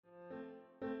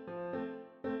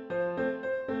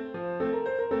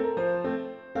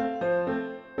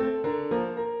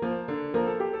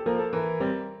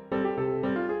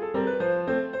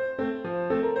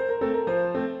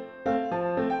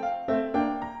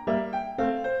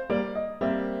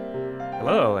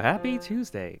Hello, happy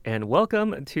Tuesday, and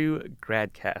welcome to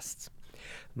Gradcasts.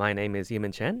 My name is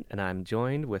Yimin Chen, and I'm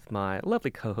joined with my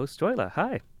lovely co-host Joyla.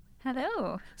 Hi.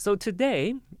 Hello. So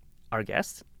today, our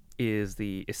guest is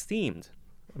the esteemed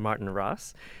Martin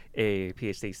Ross, a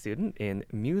PhD student in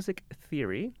music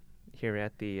theory here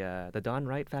at the Don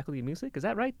Wright Faculty of Music. Is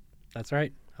that right? That's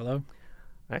right. Hello.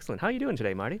 Excellent. How are you doing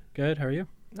today, Marty? Good. How are you?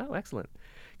 Oh, excellent.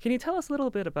 Can you tell us a little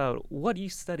bit about what you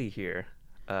study here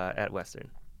at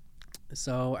Western?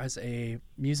 So, as a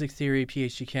music theory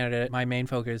PhD candidate, my main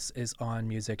focus is on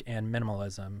music and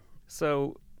minimalism.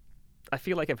 So, I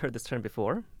feel like I've heard this term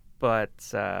before, but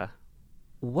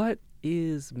what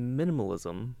is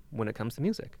minimalism when it comes to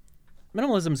music?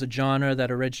 Minimalism is a genre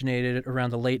that originated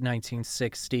around the late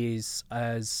 1960s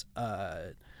as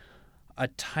a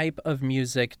type of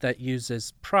music that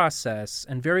uses process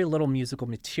and very little musical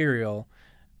material,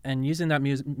 and using that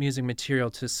music material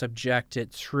to subject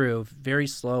it through very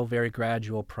slow, very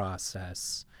gradual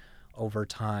process over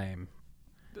time.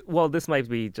 Well, this might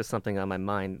be just something on my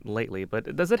mind lately,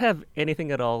 but does it have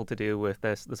anything at all to do with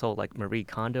this whole like Marie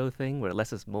Kondo thing where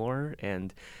less is more,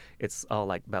 and it's all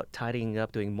like about tidying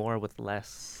up, doing more with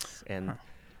less, and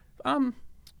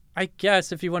I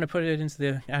guess if you want to put it into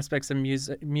the aspects of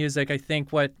music, I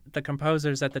think what the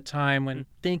composers at the time, when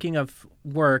thinking of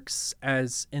works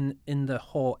as in the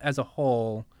whole, as a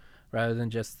whole, rather than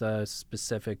just the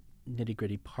specific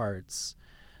nitty-gritty parts.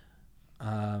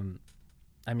 I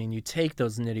mean, you take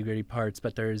those nitty-gritty parts,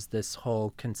 but there's this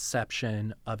whole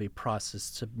conception of a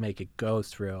process to make it go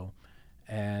through,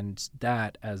 and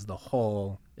that, as the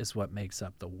whole, is what makes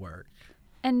up the work.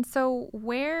 And so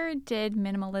where did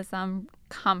minimalism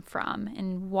come from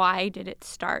and why did it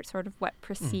start? Sort of what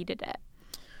preceded it?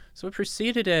 So what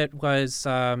preceded it was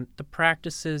the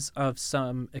practices of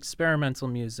some experimental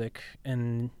music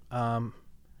in New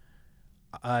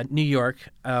York,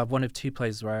 one of two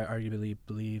places where I arguably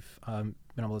believe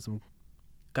minimalism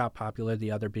got popular, the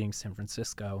other being San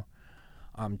Francisco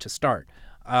to start.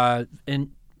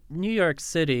 In New York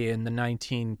City in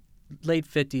the late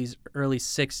 50s, early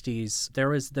 60s, there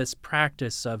was this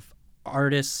practice of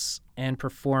artists and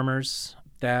performers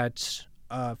that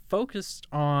focused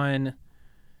on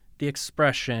the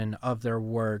expression of their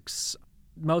works.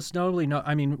 Most notably,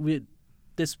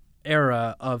 this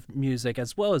era of music,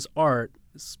 as well as art,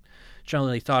 is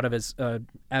generally thought of as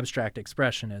abstract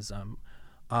expressionism.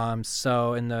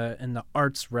 So in the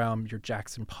arts realm, your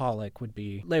Jackson Pollock would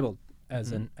be labeled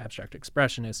as an abstract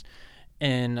expressionist.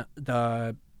 In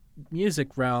the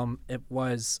music realm, it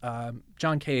was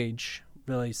John Cage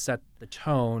really set the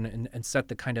tone and set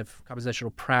the kind of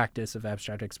compositional practice of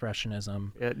abstract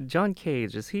expressionism. John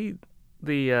Cage, is he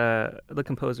the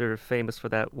composer famous for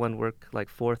that one work like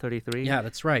 433? Yeah,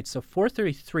 that's right. So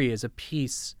 433 is a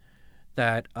piece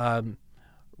that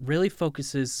really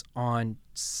focuses on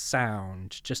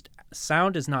sound. Just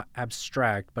sound is not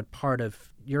abstract, but part of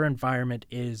your environment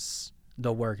is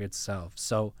the work itself.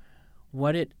 So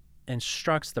what it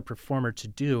instructs the performer to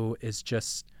do is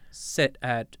just sit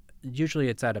at, usually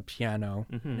it's at a piano,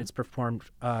 and it's performed.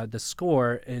 The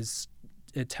score is,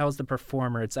 it tells the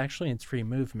performer, it's actually in 3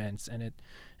 movements, and it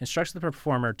instructs the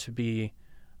performer to be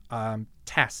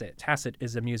tacit. Tacit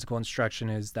is a musical instruction,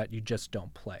 is that you just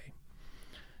don't play.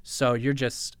 So you're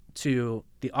just, to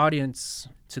the audience,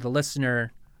 to the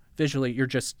listener, visually, you're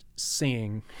just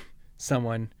seeing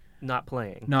someone Not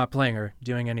playing or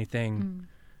doing anything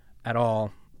at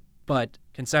all. But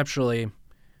conceptually,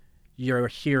 you're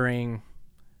hearing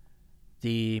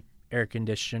the air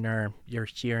conditioner, you're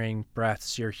hearing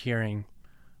breaths, you're hearing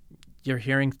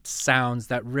sounds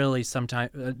that really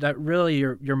sometimes,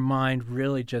 your mind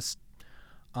really just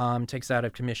takes out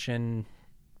of commission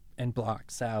and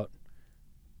blocks out.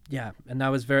 Yeah, and that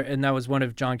was one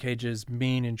of John Cage's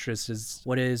main interests, is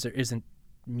what is or isn't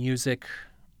music,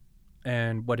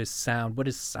 and what is sound, what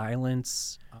is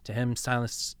silence. To him,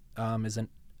 silence isn't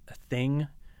a thing.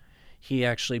 He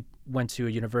actually went to a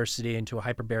university, into a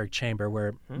hyperbaric chamber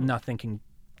where nothing can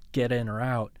get in or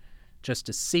out, just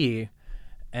to see.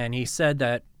 And he said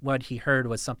that what he heard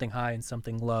was something high and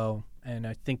something low. And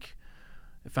I think,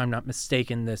 if I'm not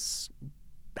mistaken, this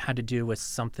had to do with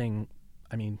something,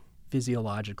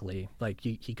 physiologically. Like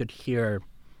he could hear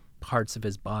parts of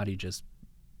his body just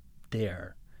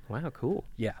there. Wow, cool.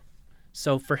 Yeah.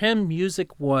 So for him,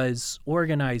 music was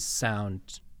organized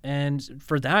sound. And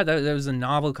for that was a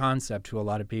novel concept to a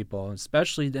lot of people,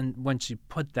 especially then once you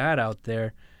put that out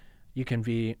there, you can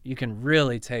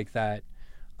really take that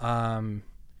to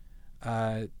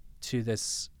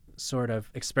this sort of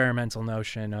experimental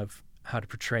notion of how to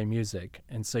portray music.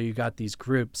 And so you got these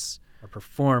groups or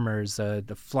performers. The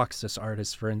Fluxus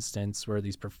artists, for instance, were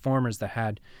these performers that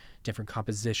had different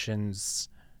compositions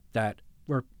that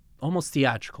were almost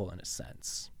theatrical in a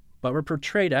sense, but were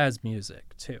portrayed as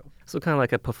music too. So kind of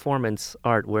like a performance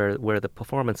art where the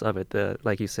performance of it,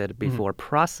 like you said before,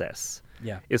 process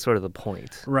Yeah. is sort of the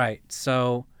point. Right.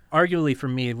 So arguably for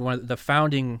me, one of the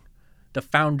founder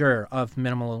of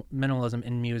minimalism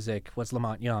in music was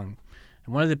Lamont Young.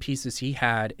 And one of the pieces he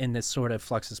had in this sort of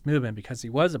Fluxus movement, because he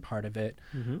was a part of it,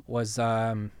 was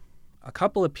a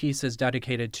couple of pieces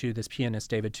dedicated to this pianist,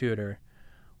 David Tudor.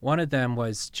 One of them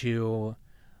was to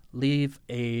leave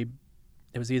it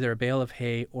was either a bale of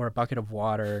hay or a bucket of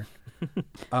water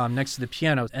next to the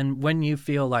piano. And when you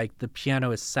feel like the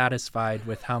piano is satisfied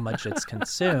with how much it's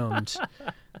consumed,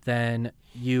 then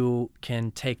you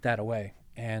can take that away.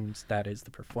 And that is the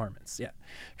performance. Yeah.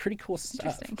 Pretty cool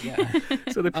stuff. Interesting.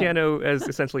 Yeah. So the piano is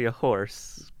essentially a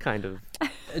horse, kind of.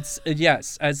 It's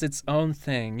yes, as its own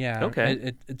thing. Yeah.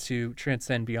 Okay. It to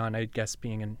transcend beyond, I guess,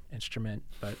 being an instrument.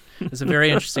 But it's a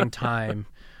very interesting time.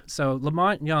 So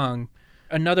Lamont Young,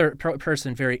 another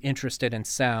person very interested in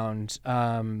sound.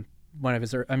 One of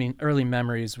his, early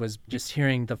memories was just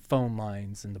hearing the phone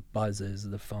lines and the buzzes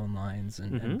of the phone lines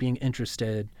and being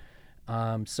interested.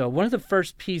 So one of the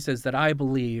first pieces that I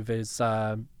believe is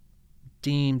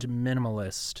deemed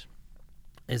minimalist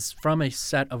is from a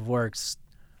set of works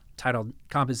titled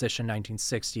Composition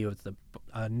 1960 with the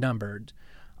numbered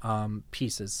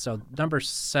pieces. So number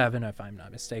 7, if I'm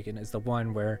not mistaken, is the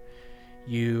one where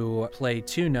you play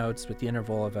 2 notes with the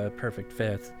interval of a perfect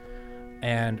fifth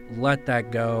and let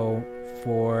that go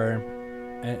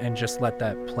and just let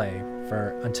that play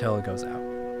until it goes out.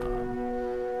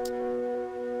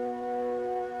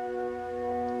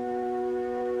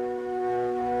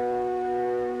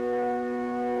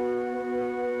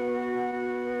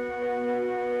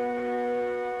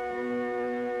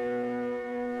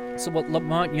 So what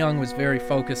Lamont Young was very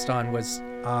focused on was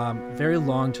very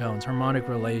long tones, harmonic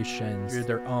relations through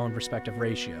their own respective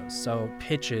ratios. So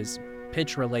pitch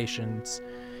relations.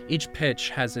 Each pitch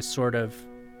has a sort of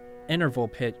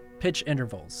pitch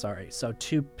intervals, So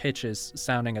 2 pitches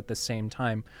sounding at the same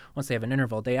time. Once they have an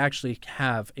interval, they actually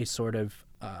have a sort of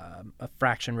a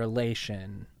fraction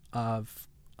relation of,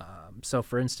 so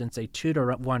for instance, a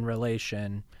 2-to-1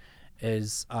 relation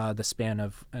is the span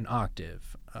of an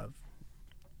octave of.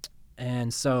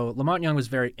 And so Lamont Young was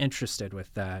very interested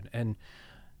with that, and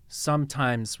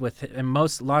sometimes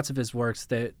lots of his works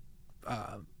that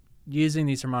using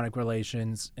these harmonic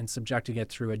relations and subjecting it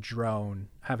through a drone,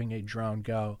 having a drone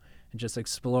go and just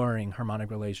exploring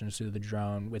harmonic relations through the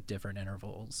drone with different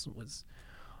intervals was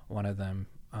one of them.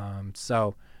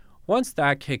 So once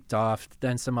that kicked off,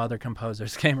 then some other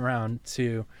composers came around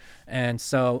too, and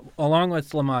so along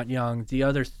with Lamont Young, the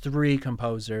other 3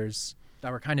 composers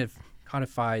that were kind of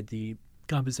codified the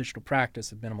compositional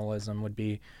practice of minimalism would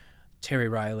be Terry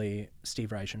Riley,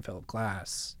 Steve Reich, and Philip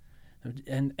Glass.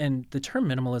 And the term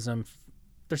minimalism,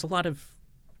 there's a lot of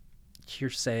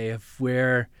hearsay of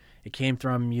where it came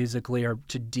from musically, or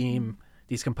to deem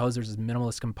these composers as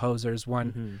minimalist composers.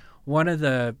 One of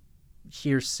the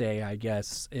hearsay, I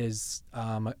guess, is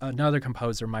another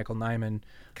composer, Michael Nyman,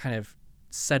 kind of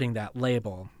setting that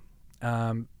label.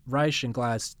 Reich and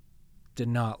Glass did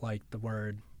not like the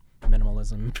word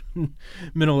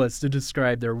minimalist to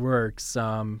describe their works,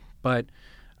 but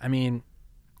I mean,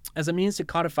 as a means to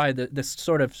codify this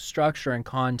sort of structure and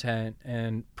content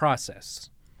and process,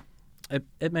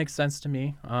 it makes sense to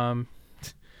me.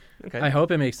 Okay. I hope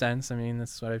it makes sense. I mean,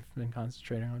 that's what I've been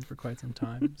concentrating on for quite some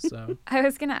time. So I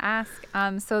was going to ask,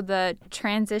 so the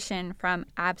transition from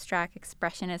abstract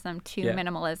expressionism to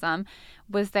minimalism,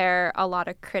 was there a lot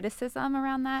of criticism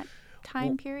around that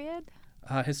time period?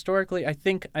 Historically,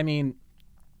 I mean,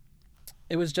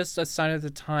 it was just a sign of the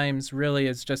times, really,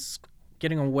 is just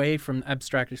getting away from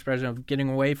abstract expression, of getting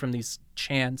away from these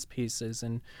chance pieces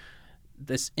and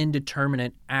this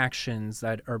indeterminate actions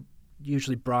that are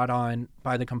usually brought on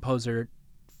by the composer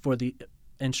for the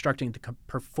instructing the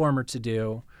performer to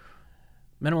do.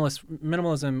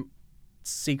 Minimalism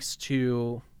seeks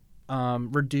to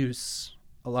reduce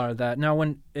a lot of that. Now,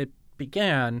 when it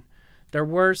began, there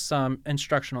were some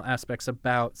instructional aspects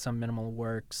about some minimal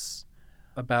works,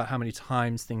 about how many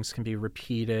times things can be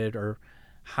repeated, or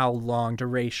how long,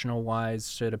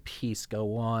 durational-wise, should a piece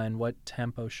go on, what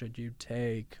tempo should you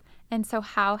take. And so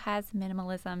how has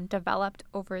minimalism developed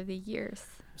over the years?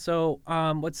 So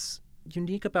what's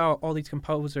unique about all these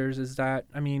composers is that,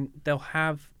 I mean, they'll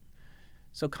have,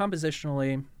 so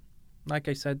compositionally, like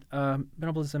I said,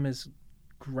 minimalism is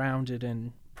grounded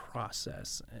in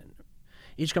process, and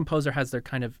each composer has their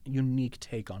kind of unique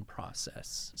take on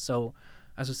process. So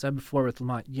as I said before with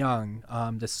Lamont Young,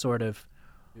 this sort of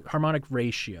harmonic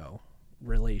ratio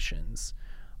relations.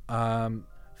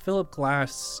 Philip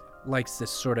Glass likes this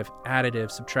sort of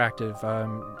additive, subtractive.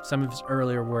 Some of his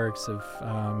earlier works of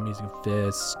Music of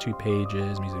Fists, Two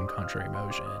Pages, Music in Contrary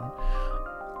Motion,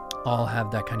 all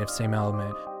have that kind of same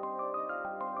element.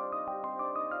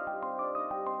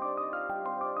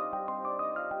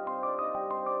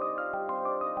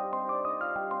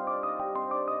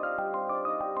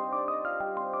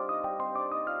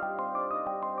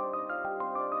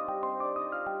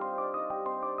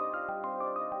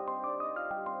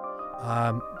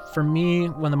 For me,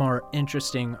 one of the more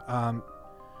interesting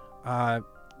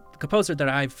composer that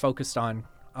I've focused on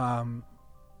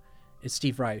is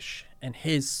Steve Reich, and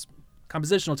his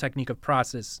compositional technique of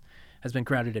process has been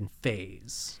grounded in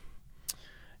phase.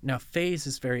 Now, phase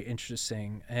is very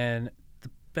interesting, and the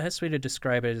best way to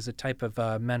describe it is a type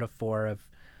of metaphor of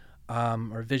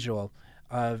or visual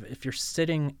of if you're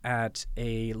sitting at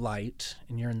a light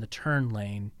and you're in the turn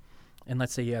lane, and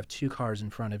let's say you have two cars in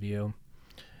front of you.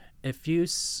 If you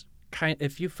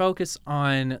focus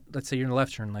on, let's say you're in the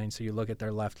left turn lane, so you look at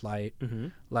their left light,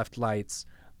 left lights,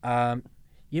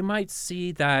 you might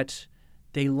see that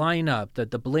they line up, that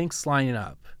the blinks line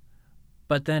up.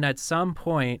 But then at some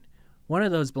point, one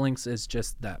of those blinks is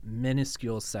just that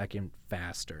minuscule second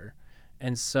faster.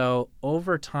 And so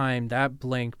over time, that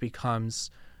blink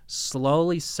becomes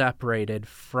slowly separated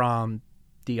from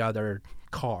the other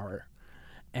car.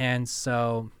 And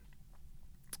so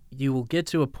you will get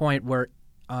to a point where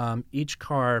each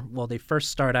car, well, they first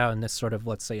start out in this sort of,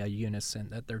 let's say, a unison,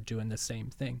 that they're doing the same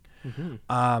thing.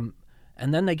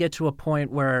 And then they get to a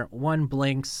point where one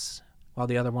blinks while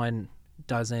the other one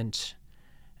doesn't,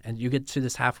 and you get to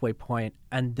this halfway point,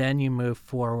 and then you move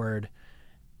forward,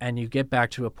 and you get back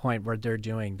to a point where they're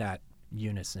doing that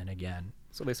unison again.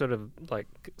 So they sort of like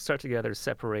start together,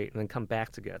 separate, and then come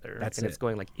back together. It's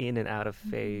going like in and out of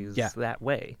phase that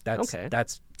way. Okay.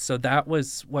 So that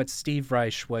was what Steve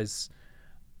Reich was.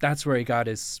 That's where he got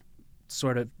his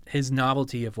sort of his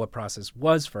novelty of what process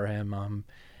was for him.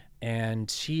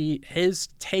 And his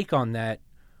take on that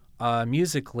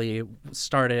musically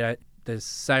started at the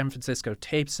San Francisco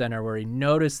Tape Center, where he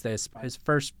noticed this. His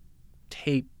first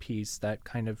tape piece that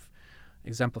kind of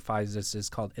exemplifies this is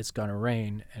called It's Gonna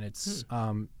Rain, and it's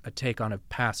a take on a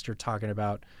pastor talking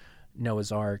about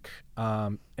Noah's Ark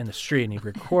in the street, and he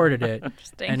recorded it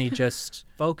and he just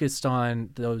focused on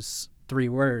those three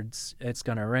words, It's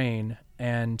Gonna Rain,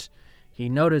 and he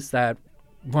noticed that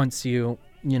once you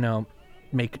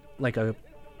make like a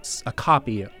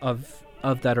copy of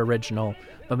that original,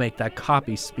 but make that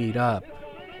copy speed up,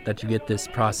 that you get this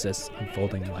process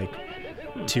unfolding like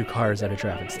two cars at a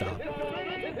traffic stop.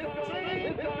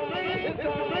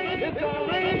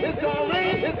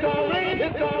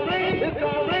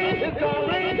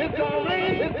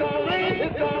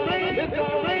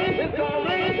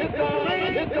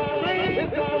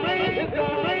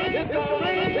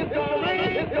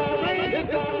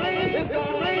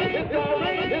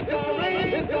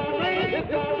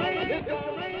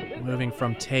 Moving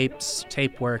from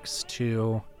tape works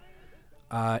to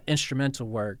instrumental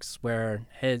works, where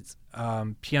his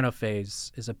piano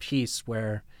phase is a piece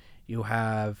where you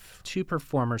have two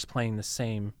performers playing the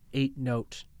same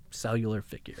 8-note cellular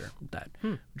figure that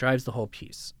drives the whole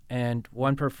piece. And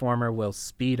one performer will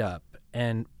speed up.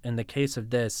 And in the case of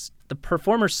this, the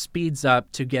performer speeds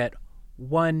up to get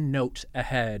one note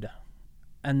ahead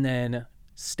and then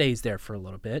stays there for a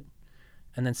little bit,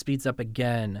 and then speeds up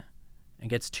again and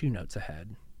gets 2 notes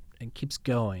ahead and keeps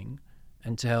going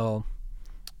until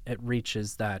it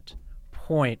reaches that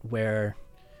point where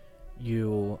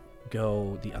you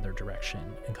go the other direction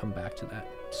and come back to that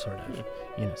sort of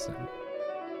unison.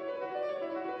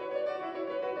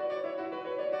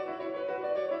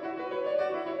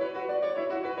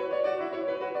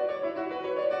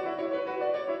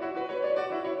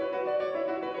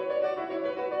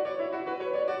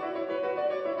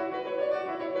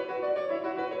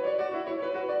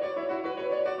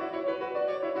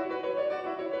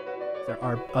 There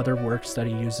are other works that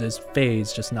he uses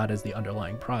phase, just not as the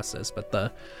underlying process. But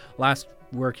the last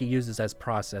work he uses as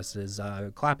process is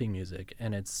clapping music,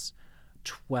 and it's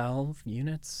 12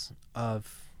 units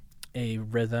of a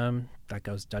rhythm that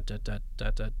goes da da da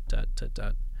da da da da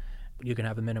da. You can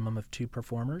have a minimum of 2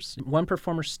 performers. One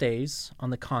performer stays on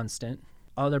the constant.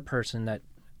 Other person that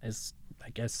is,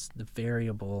 I guess, the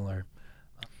variable or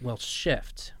will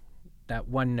shift that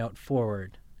one note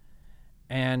forward.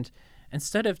 And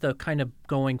instead of the kind of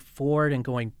going forward and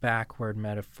going backward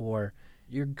metaphor,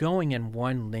 you're going in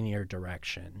one linear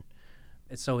direction.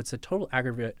 So it's a total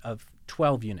aggregate of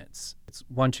 12 units. It's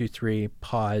 1, 2, 3,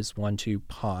 pause, 1, 2,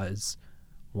 pause,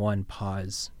 1,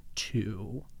 pause,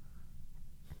 2.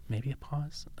 Maybe a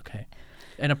pause? Okay.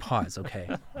 And a pause, okay.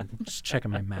 I'm just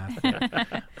checking my math here.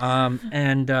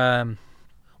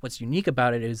 What's unique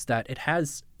about it is that it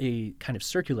has a kind of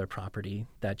circular property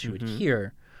that you would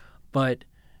hear, but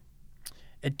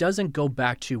it doesn't go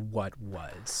back to what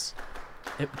was.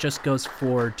 It just goes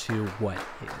forward to what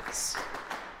is.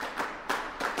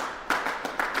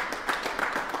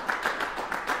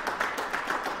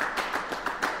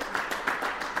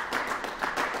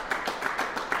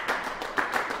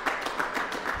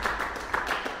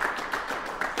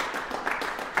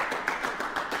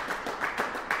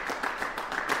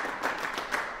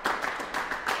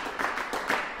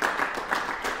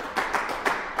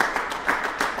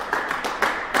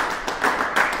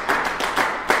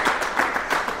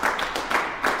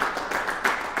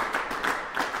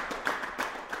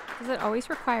 Does it always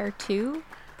require 2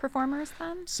 performers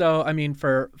then? So, I mean,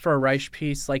 for a Reich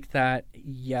piece like that,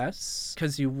 yes,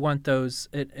 because you want those.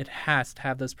 It has to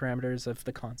have those parameters of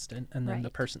the constant, and then the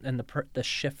person and the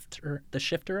shifter.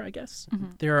 I guess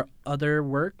there are other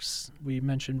works. We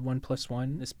mentioned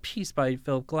 1+1. This piece by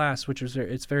Philip Glass, which is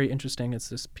it's very interesting.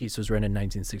 This piece was written in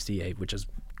 1968, which is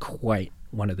quite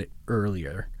one of the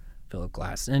earlier Philip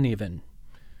Glass, and even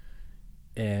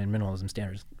in minimalism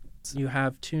standards. You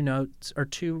have 2 notes or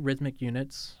 2 rhythmic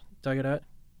units, da-ga-da,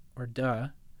 or da,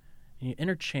 and you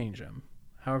interchange them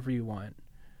however you want.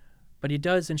 But he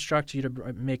does instruct you to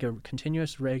make a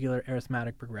continuous, regular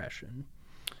arithmetic progression.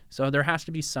 So there has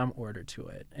to be some order to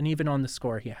it. And even on the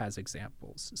score, he has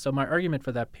examples. So my argument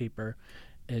for that paper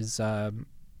is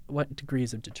what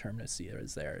degrees of determinacy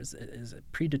is there? Is it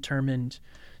predetermined?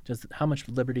 How much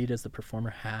liberty does the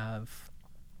performer have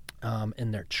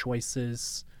in their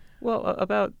choices?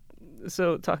 Well,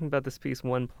 so talking about this piece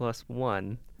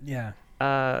 1+1. Yeah.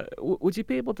 Would you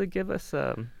be able to give us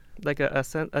an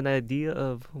idea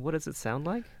of what does it sound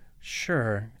like?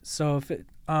 Sure. So if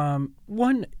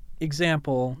one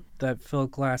example that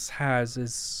Philip Glass has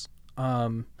is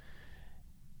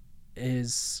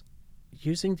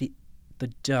using the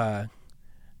da,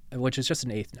 which is just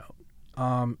an 8th note,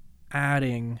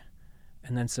 adding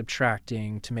and then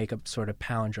subtracting to make a sort of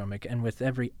palindromic, and with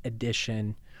every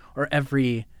addition or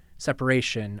every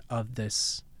separation of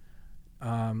this,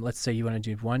 let's say you want to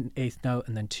do 1 8th note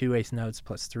and then 2 8th notes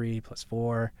plus 3 plus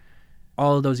 4.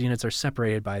 All of those units are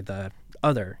separated by the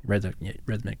other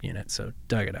rhythmic unit, so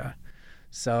da-ga-da.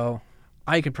 So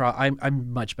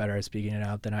I'm much better at speaking it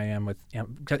out than I am with.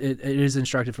 It is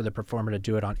instructed for the performer to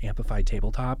do it on amplified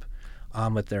tabletop,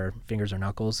 with their fingers or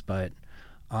knuckles. But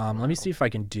let me see if I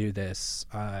can do this,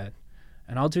 and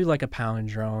I'll do like a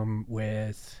palindrome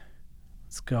with.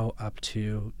 Let's go up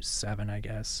to 7, I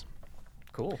guess.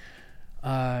 Cool.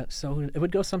 So it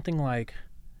would go something like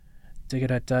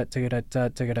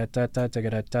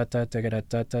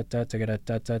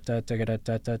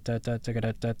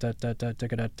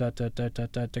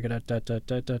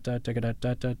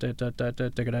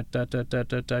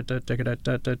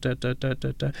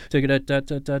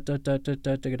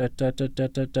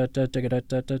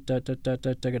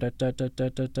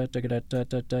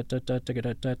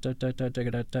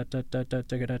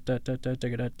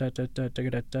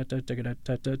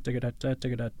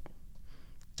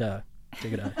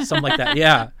something like that.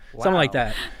 Yeah. Wow. Something like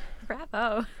that.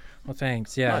 Bravo. Well,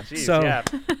 thanks. Yeah. Oh, geez, so yeah.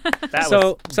 That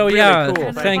was really yeah.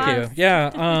 cool. Thank you.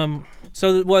 Yeah.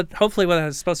 So what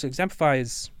it's supposed to exemplify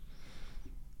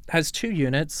has 2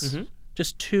 units,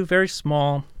 just 2 very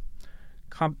small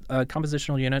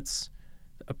compositional units,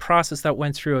 a process that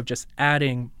went through of just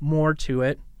adding more to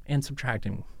it and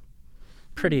subtracting.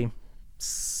 Pretty.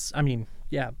 I mean,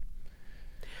 yeah.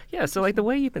 Yeah. So like the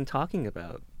way you've been talking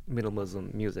about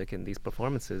minimalism music in these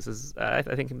performances is, I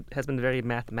think, has been very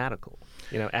mathematical.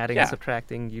 Adding and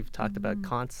subtracting. You've talked about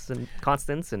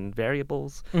constants and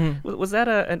variables. Was that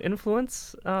an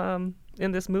influence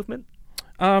in this movement?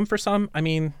 For some, I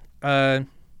mean,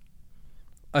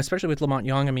 especially with Lamont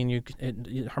Young, I mean,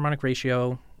 harmonic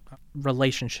ratio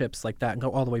relationships like that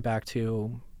go all the way back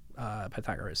to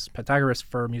Pythagoras. Pythagoras,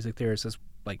 for music theorists, is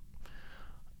like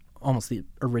almost the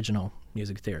original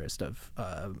music theorist of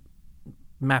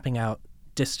mapping out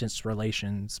distance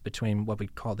relations between what we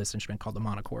call this instrument called the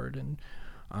monochord, and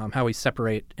how we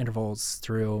separate intervals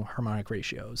through harmonic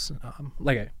ratios,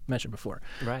 like I mentioned before.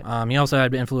 Right. He also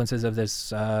had influences of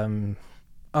this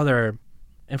other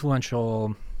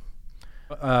influential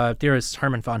theorist,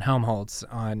 Hermann von Helmholtz,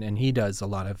 and he does a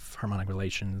lot of harmonic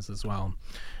relations as well.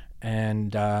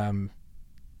 And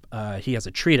he has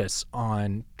a treatise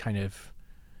on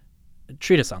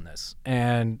this.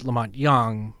 And Lamont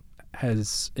Young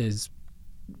is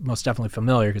most definitely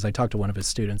familiar, because I talked to one of his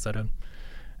students at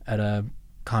a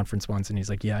conference once, and he's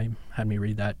like, yeah, he had me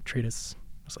read that treatise.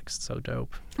 I was like, so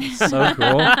dope. So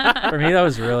cool. For me, that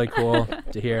was really cool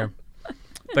to hear.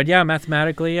 But yeah,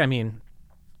 mathematically, I mean,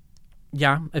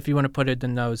 yeah, if you want to put it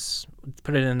in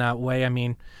that way, I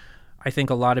mean, I think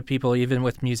a lot of people, even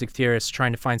with music theorists,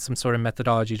 trying to find some sort of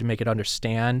methodology to make it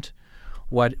understand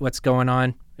what's going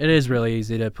on, it is really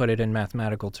easy to put it in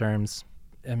mathematical terms.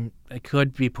 And it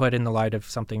could be put in the light of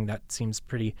something that seems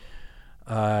pretty,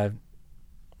 I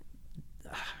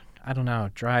don't know,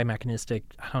 dry, mechanistic.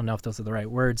 I don't know if those are the right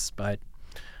words, but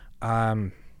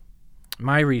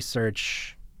my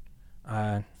research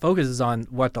focuses on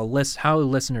how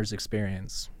listeners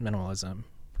experience minimalism.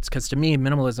 It's because to me,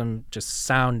 minimalism, just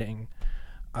sounding,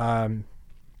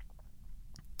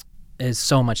 is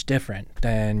so much different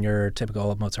than your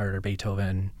typical Mozart or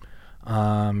Beethoven,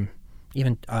 even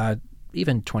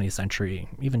 20th century,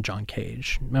 even John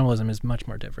Cage. Minimalism is much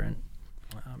more different.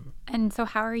 And so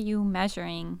how are you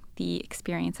measuring the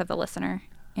experience of the listener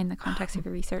in the context of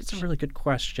your research? That's a really good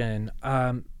question.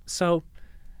 So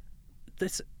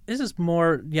this is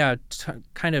more,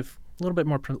 kind of a little bit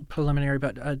more preliminary,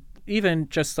 but even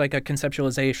just like a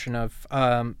conceptualization of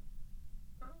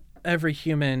every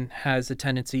human has a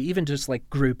tendency, even just like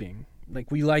grouping.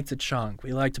 Like we like to chunk,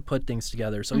 we like to put things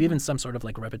together. So even some sort of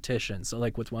like repetition. So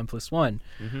like with 1 + 1,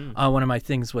 one of my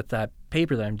things with that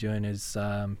paper that I'm doing is,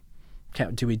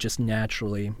 do we just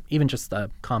naturally, even just the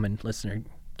common listener,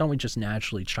 don't we just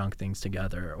naturally chunk things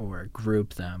together or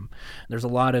group them? There's a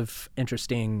lot of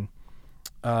interesting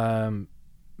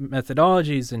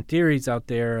methodologies and theories out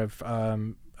there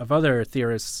of other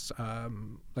theorists,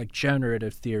 like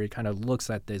generative theory kind of looks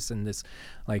at this and this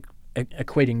like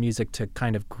equating music to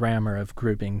kind of grammar of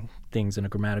grouping things in a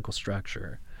grammatical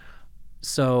structure.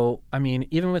 So, I mean,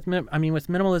 even with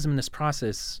minimalism in this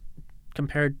process,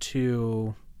 compared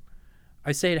to,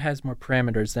 I say it has more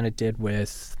parameters than it did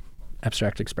with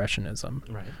abstract expressionism.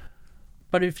 Right.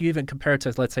 But if you even compare it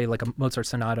to, let's say, like a Mozart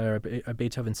sonata or a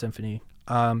Beethoven symphony,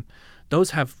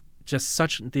 those have just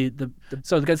such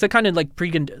so because they're kind of like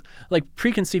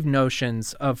preconceived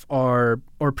notions of or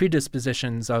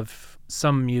predispositions of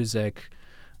some music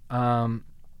play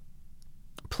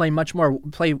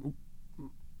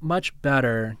much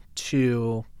better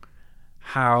to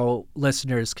how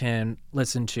listeners can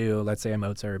listen to, let's say, a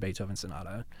Mozart or Beethoven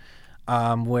sonata,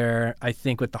 where I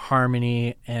think with the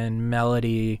harmony and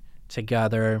melody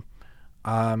together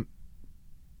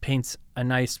paints a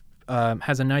nice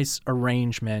has a nice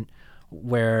arrangement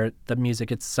where the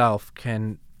music itself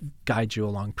can guide you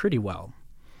along pretty well.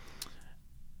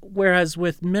 Whereas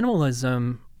with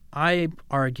minimalism, I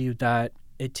argue that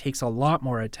it takes a lot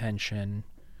more attention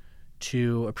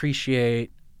to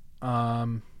appreciate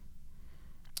and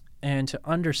to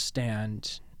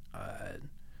understand.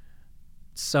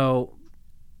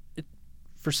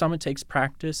 For some, it takes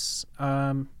practice.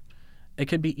 It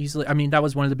could be easily, I mean, that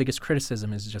was one of the biggest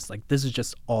criticism is just like, this is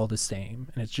just all the same.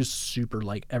 And it's just super,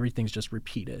 like, everything's just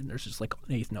repeated. There's just like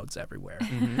eighth notes everywhere.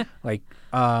 Like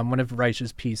one of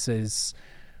Reich's pieces,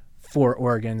 4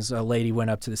 organs, a lady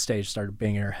went up to the stage, started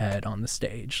banging her head on the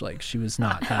stage. Like she was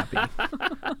not happy.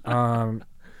 But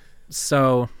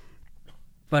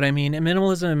I mean, in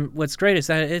minimalism, what's great is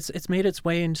that it's made its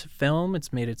way into film.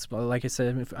 It's made its, like I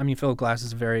said, Philip Glass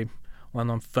is a very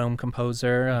well-known film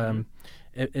composer.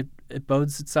 It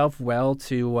bodes itself well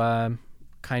to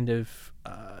kind of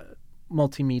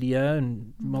multimedia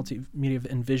and multimedia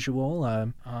and visual.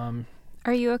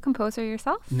 Are you a composer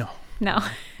yourself? No. No.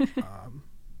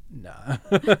 No.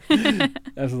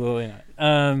 Absolutely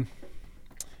not.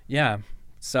 Yeah.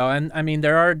 So, and I mean,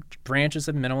 there are branches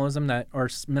of minimalism or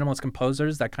minimalist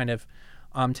composers that kind of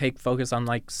take focus on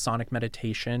like sonic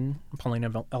meditation. Paulina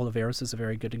Oliveros is a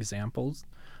very good example.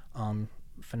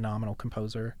 Phenomenal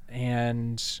composer.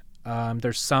 And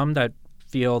there's some that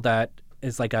feel that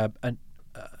is like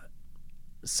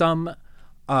some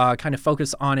kind of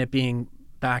focus on it being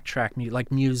backtrack like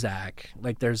Muzak.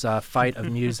 Like there's a fight of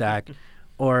Muzak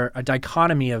or a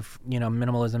dichotomy of,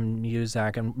 minimalism,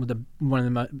 Muzak, and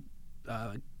one of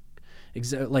the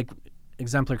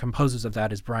exemplar composers of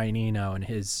that is Brian Eno and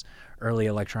his early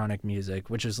electronic music,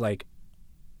 which is like,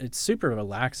 it's super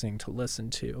relaxing to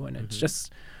listen to, and it's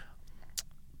just.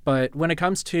 But when it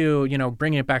comes to,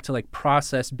 bringing it back to like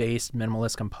process-based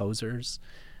minimalist composers,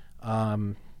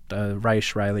 the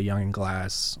Reich, Riley, Young, and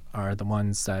Glass are the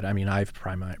ones that, I've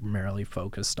primarily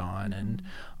focused on. And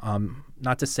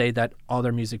not to say that all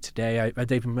their music today,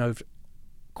 they've moved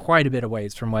quite a bit of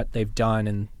ways from what they've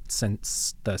done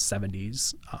since the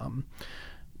 70s.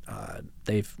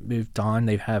 They've moved on.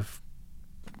 They have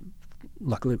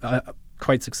luckily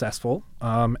quite successful,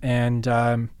 and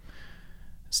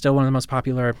still one of the most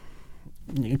popular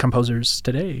composers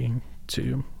today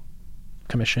to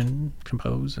commission,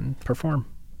 compose, and perform.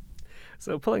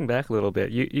 So pulling back a little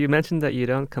bit, you mentioned that you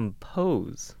don't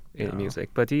compose any music,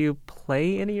 but do you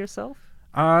play any yourself?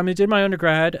 I did my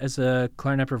undergrad as a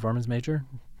clarinet performance major.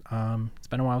 It's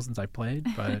been a while since I played,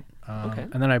 but Okay.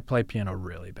 and then I play piano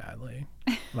really badly.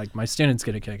 Like my students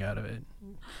get a kick out of it.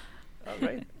 All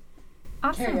right.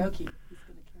 Awesome. Karaoke.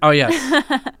 Oh yes,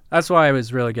 that's why I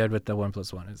was really good with the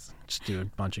 1+1 is just do a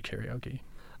bunch of karaoke.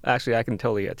 Actually, I can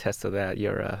totally attest to that.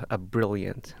 You're a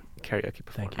brilliant karaoke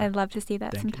performer. Thank you. I'd love to see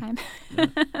that Thank sometime.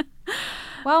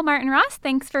 Well, Martin Ross,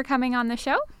 thanks for coming on the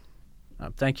show.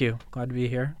 Thank you. Glad to be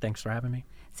here. Thanks for having me.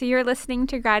 So you're listening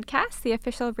to GradCast, the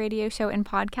official radio show and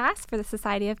podcast for the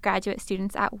Society of Graduate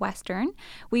Students at Western.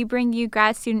 We bring you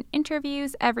grad student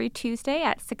interviews every Tuesday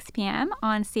at 6 p.m.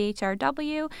 on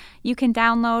CHRW. You can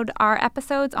download our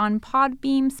episodes on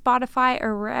Podbeam, Spotify,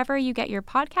 or wherever you get your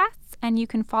podcasts, and you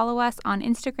can follow us on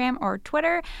Instagram or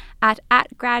Twitter at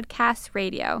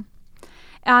GradCastRadio.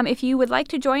 If you would like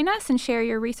to join us and share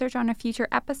your research on a future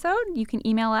episode, you can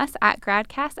email us at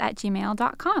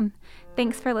gradcast@gmail.com.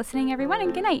 Thanks for listening, everyone,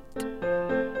 and good night.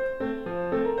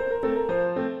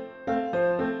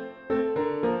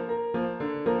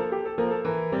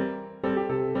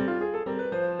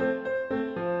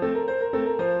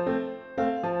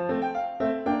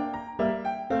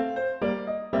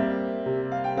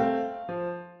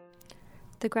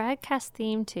 The GradCast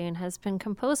theme tune has been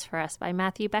composed for us by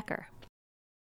Matthew Becker.